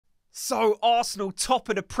So, Arsenal top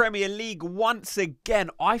of the Premier League once again.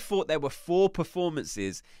 I thought there were 4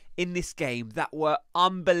 performances in this game that were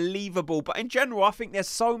unbelievable. But in general, I think there's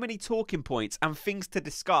so many talking points and things to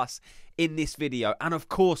discuss in this video. And of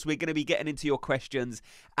course, we're going to be getting into your questions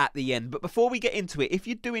at the end. But before we get into it, if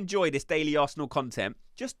you do enjoy this daily Arsenal content,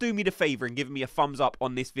 just do me the favour and give me a thumbs up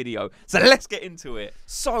on this video. So let's get into it.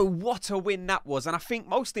 So what a win that was. And I think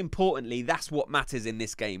most importantly, that's what matters in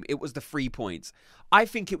this game. It was the 3 points. I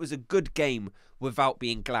think it was a good game without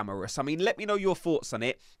being glamorous. I mean, let me know your thoughts on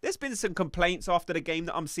it. There's been some complaints after the game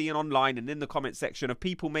that I'm seeing online and in the comment section of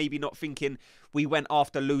people maybe not thinking we went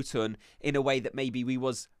after Luton in a way that maybe we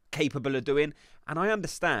was capable of doing. And I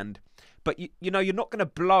understand. But, you know, you're not going to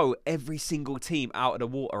blow every single team out of the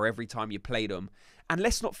water every time you play them. And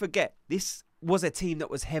let's not forget, this was a team that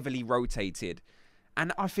was heavily rotated.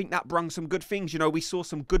 And I think that brought some good things. You know, we saw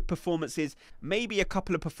some good performances, maybe a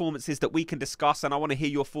couple of performances that we can discuss, and I want to hear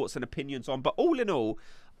your thoughts and opinions on. But all in all,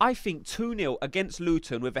 I think 2-0 against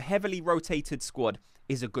Luton with a heavily rotated squad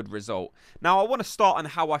is a good result. Now, I want to start on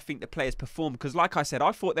how I think the players performed, because like I said,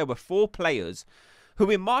 I thought there were 4 players who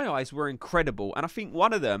in my eyes were incredible. And I think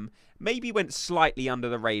one of them maybe went slightly under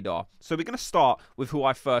the radar. So we're going to start with who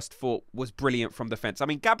I first thought was brilliant from defence. I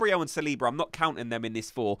mean, Gabriel and Saliba, I'm not counting them in this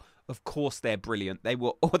 4. Of course they're brilliant.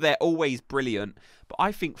 They're always brilliant. But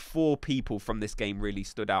I think 4 people from this game really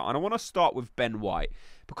stood out. And I want to start with Ben White,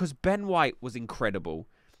 because Ben White was incredible.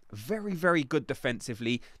 Very, very good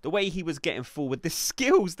defensively. The way he was getting forward, the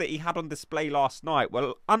skills that he had on display last night,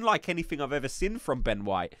 well, unlike anything I've ever seen from Ben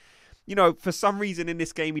White. You know, for some reason in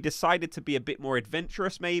this game, he decided to be a bit more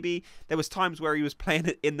adventurous, maybe. There was times where he was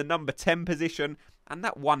playing in the number 10 position. And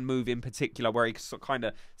that one move in particular where he kind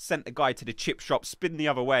of sent the guy to the chip shop, spin the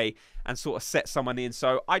other way, and sort of set someone in.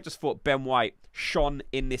 So I just thought Ben White shone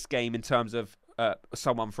in this game in terms of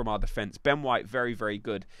someone from our defence. Ben White, very, very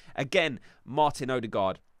good. Again, Martin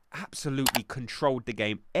Odegaard absolutely controlled the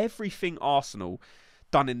game. Everything Arsenal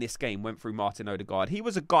done in this game went through Martin Odegaard. He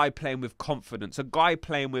was a guy playing with confidence, a guy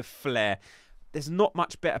playing with flair. There's not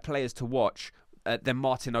much better players to watch than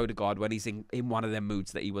Martin Odegaard when he's in one of them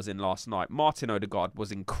moods that he was in last night. Martin Odegaard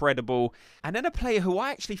was incredible. And then a player who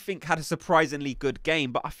I actually think had a surprisingly good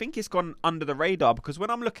game, but I think it's gone under the radar, because when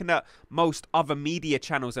I'm looking at most other media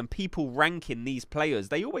channels and people ranking these players,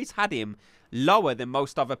 they always had him lower than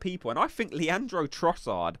most other people. And I think Leandro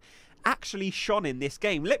Trossard actually shone in this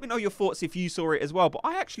game. Let me know your thoughts if you saw it as well, but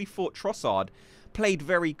I actually thought Trossard played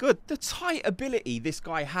very good. The tight ability this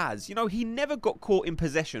guy has, you know, he never got caught in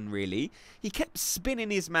possession really. He kept spinning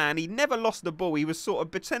his man. He never lost the ball. He was sort of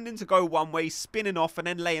pretending to go one way, spinning off and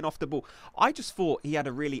then laying off the ball. I just thought he had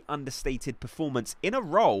a really understated performance in a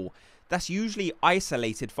role that's usually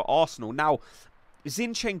isolated for Arsenal. Now,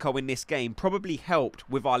 Zinchenko in this game probably helped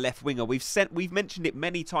with our left winger. We've mentioned it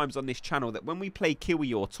many times on this channel that when we play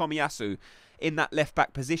Kiwi or Tomiyasu in that left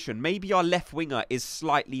back position, maybe our left winger is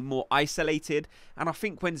slightly more isolated. And I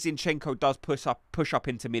think when Zinchenko does push up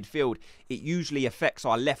into midfield, it usually affects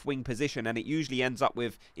our left wing position, and it usually ends up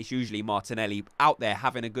with, it's usually Martinelli out there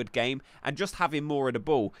having a good game and just having more of the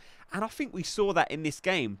ball. And I think we saw that in this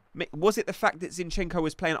game. Was it the fact that Zinchenko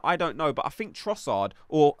was playing? I don't know. But I think Trossard,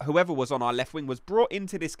 or whoever was on our left wing, was brought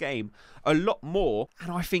into this game a lot more.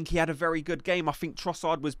 And I think he had a very good game. I think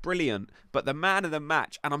Trossard was brilliant. But the man of the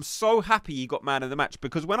match, and I'm so happy he got man of the match,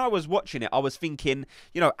 because when I was watching it, I was thinking,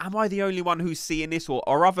 you know, am I the only one who's seeing this? Or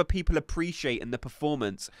are other people appreciating the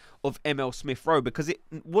performance of Emile Smith Rowe? Because it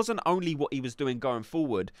wasn't only what he was doing going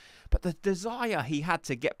forward, but the desire he had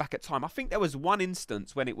to get back at time. I think there was one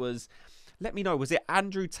instance when it was, let me know, was it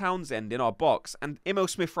Andrew Townsend in our box? And Emile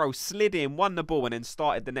Smith Rowe slid in, won the ball, and then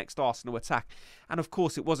started the next Arsenal attack. And of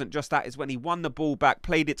course, it wasn't just that. It's when he won the ball back,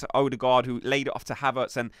 played it to Odegaard, who laid it off to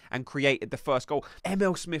Havertz and created the first goal.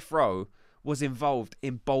 Emile Smith Rowe was involved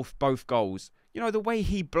in both goals. You know, the way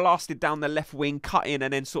he blasted down the left wing, cut in,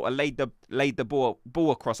 and then sort of laid the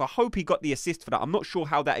ball across. I hope he got the assist for that. I'm not sure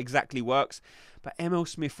how that exactly works. But Emile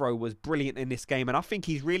Smith Rowe was brilliant in this game. And I think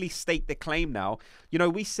he's really staked the claim now. You know,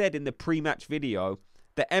 we said in the pre-match video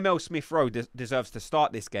that Emile Smith Rowe deserves to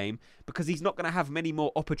start this game, because he's not going to have many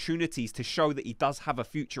more opportunities to show that he does have a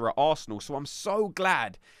future at Arsenal. So I'm so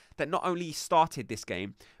glad that not only he started this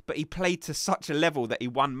game, but he played to such a level that he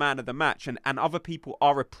won man of the match, and other people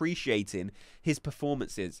are appreciating his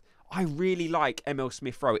performances. I really like Emile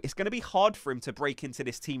Smith Rowe. It's going to be hard for him to break into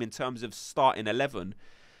this team in terms of starting 11.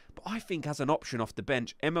 But I think as an option off the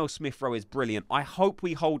bench, Emile Smith Rowe is brilliant. I hope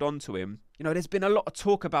we hold on to him. You know, there's been a lot of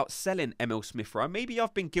talk about selling Emile Smith Rowe. Maybe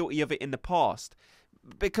I've been guilty of it in the past,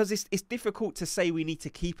 because it's difficult to say we need to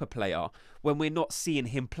keep a player when we're not seeing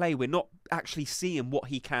him play. We're not actually seeing what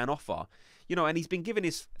he can offer. You know, and he's been given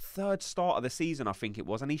his 3rd start of the season, I think it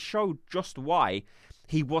was, and he showed just why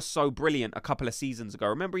he was so brilliant a couple of seasons ago.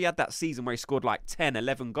 Remember, he had that season where he scored like 10,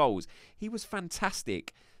 11 goals. He was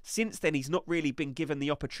fantastic. Since then, he's not really been given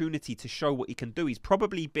the opportunity to show what he can do. He's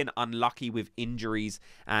probably been unlucky with injuries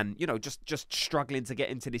and, you know, just struggling to get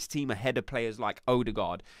into this team ahead of players like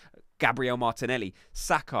Odegaard, Gabriel Martinelli,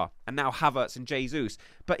 Saka, and now Havertz and Jesus.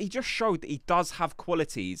 But he just showed that he does have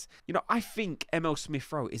qualities. You know, I think Emile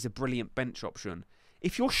Smith Rowe is a brilliant bench option.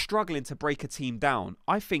 If you're struggling to break a team down,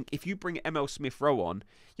 I think if you bring Emile Smith Rowe on,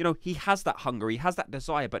 you know, he has that hunger, he has that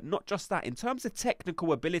desire, but not just that. In terms of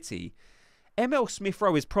technical ability, Emile Smith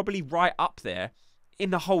Rowe is probably right up there in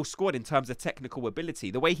the whole squad in terms of technical ability.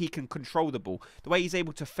 The way he can control the ball, the way he's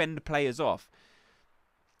able to fend players off.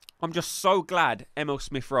 I'm just so glad Emile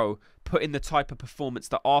Smith Rowe put in the type of performance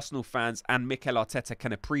that Arsenal fans and Mikel Arteta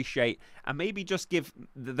can appreciate and maybe just give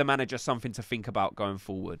the manager something to think about going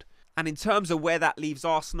forward. And in terms of where that leaves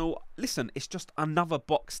Arsenal, listen, it's just another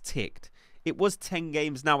box ticked. It was 10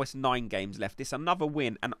 games, now it's 9 games left. It's another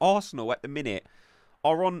win, and Arsenal at the minute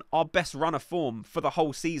are on our best run of form for the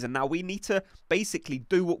whole season. Now, we need to basically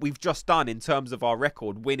do what we've just done in terms of our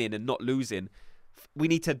record, winning and not losing. We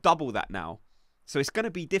need to double that now. So it's going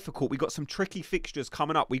to be difficult. We've got some tricky fixtures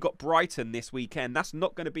coming up. We've got Brighton this weekend. That's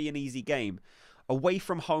not going to be an easy game. Away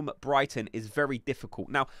from home at Brighton is very difficult.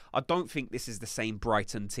 Now, I don't think this is the same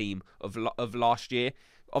Brighton team of last year.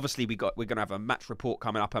 Obviously, we're going to have a match report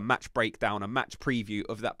coming up, a match breakdown, a match preview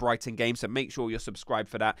of that Brighton game. So make sure you're subscribed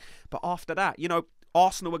for that. But after that, you know,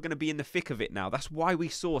 Arsenal are going to be in the thick of it now. That's why we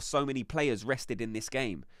saw so many players rested in this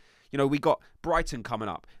game. You know, we got Brighton coming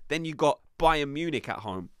up. Then you got Bayern Munich at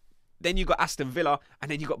home. Then you got Aston Villa. And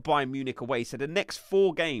then you got Bayern Munich away. So the next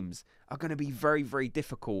 4 games are going to be very, very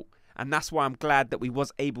difficult. And that's why I'm glad that we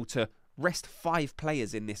was able to rest 5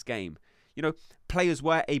 players in this game. You know, players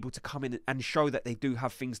were able to come in and show that they do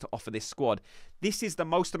have things to offer this squad. This is the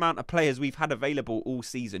most amount of players we've had available all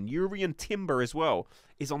season. Urian Timber as well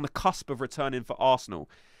is on the cusp of returning for Arsenal.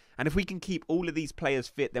 And if we can keep all of these players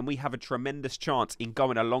fit, then we have a tremendous chance in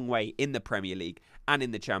going a long way in the Premier League and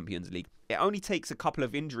in the Champions League. It only takes a couple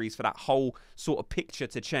of injuries for that whole sort of picture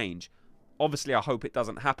to change. Obviously, I hope it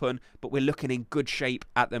doesn't happen, but we're looking in good shape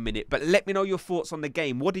at the minute. But let me know your thoughts on the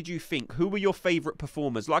game. What did you think? Who were your favourite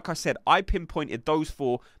performers? Like I said, I pinpointed those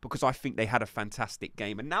 4 because I think they had a fantastic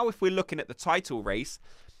game. And now if we're looking at the title race,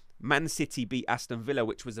 Man City beat Aston Villa,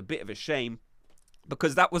 which was a bit of a shame,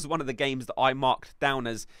 because that was one of the games that I marked down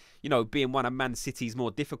as, you know, being one of Man City's more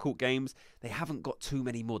difficult games. They haven't got too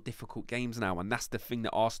many more difficult games now, and that's the thing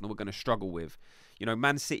that Arsenal are going to struggle with. You know,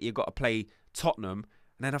 Man City have got to play Tottenham,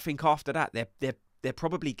 and then I think after that, they're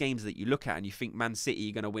probably games that you look at and you think Man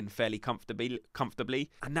City are going to win fairly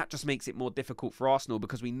comfortably. And that just makes it more difficult for Arsenal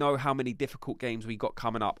because we know how many difficult games we got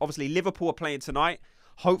coming up. Obviously, Liverpool are playing tonight.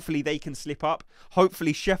 Hopefully, they can slip up.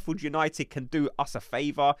 Hopefully, Sheffield United can do us a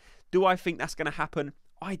favour. Do I think that's going to happen?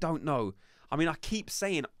 I don't know. I mean, I keep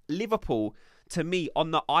saying Liverpool, to me,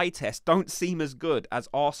 on the eye test, don't seem as good as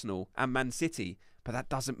Arsenal and Man City. But that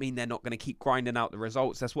doesn't mean they're not going to keep grinding out the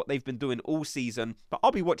results. That's what they've been doing all season. But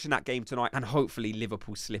I'll be watching that game tonight and hopefully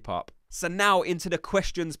Liverpool slip up. So now into the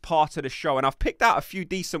questions part of the show. And I've picked out a few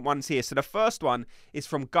decent ones here. So the first one is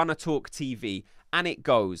from Gunner Talk TV. And it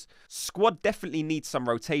goes, squad definitely needs some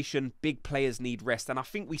rotation. Big players need rest. And I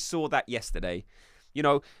think we saw that yesterday. You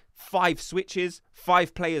know, 5 switches,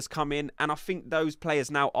 5 players come in, and I think those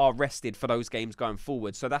players now are rested for those games going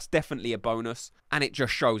forward. So that's definitely a bonus, and it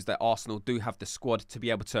just shows that Arsenal do have the squad to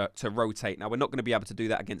be able to rotate. Now, we're not going to be able to do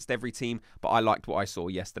that against every team, but I liked what I saw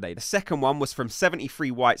yesterday. The second one was from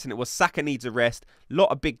 73 Whites, and it was Saka needs a rest.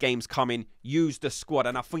 Lot of big games coming. Use the squad,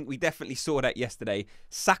 and I think we definitely saw that yesterday.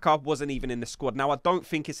 Saka wasn't even in the squad. Now, I don't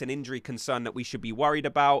think it's an injury concern that we should be worried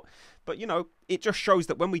about, but, you know, it just shows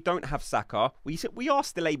that when we don't have Saka, we are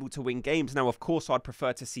still able to win games. Now, of course, I'd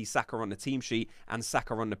prefer to see Saka on the team sheet and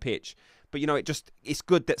Saka on the pitch. But, you know, it's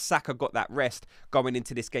good that Saka got that rest going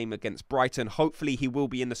into this game against Brighton. Hopefully, he will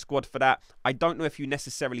be in the squad for that. I don't know if you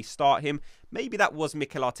necessarily start him. Maybe that was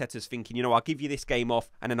Mikel Arteta's thinking, you know, I'll give you this game off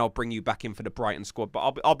and then I'll bring you back in for the Brighton squad.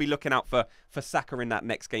 But I'll be looking out for Saka in that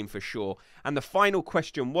next game for sure. And the final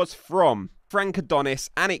question was from Frank Adonis,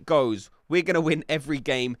 and it goes, we're going to win every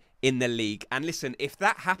game in the league. And listen, if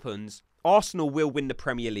that happens, Arsenal will win the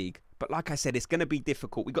Premier League. But like I said, it's going to be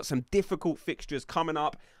difficult. We've got some difficult fixtures coming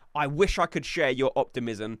up. I wish I could share your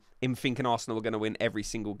optimism in thinking Arsenal are going to win every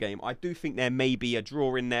single game. I do think there may be a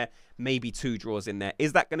draw in there, maybe 2 draws in there.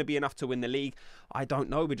 Is that going to be enough to win the league? I don't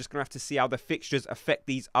know. We're just going to have to see how the fixtures affect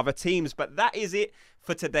these other teams. But that is it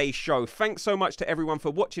for today's show. Thanks so much to everyone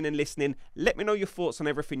for watching and listening. Let me know your thoughts on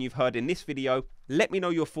everything you've heard in this video. Let me know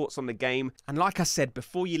your thoughts on the game. And like I said,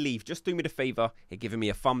 before you leave, just do me the favor of giving me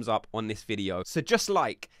a thumbs up on this video. So just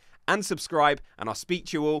like and subscribe, and I'll speak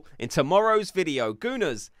to you all in tomorrow's video.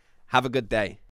 Gooners, have a good day.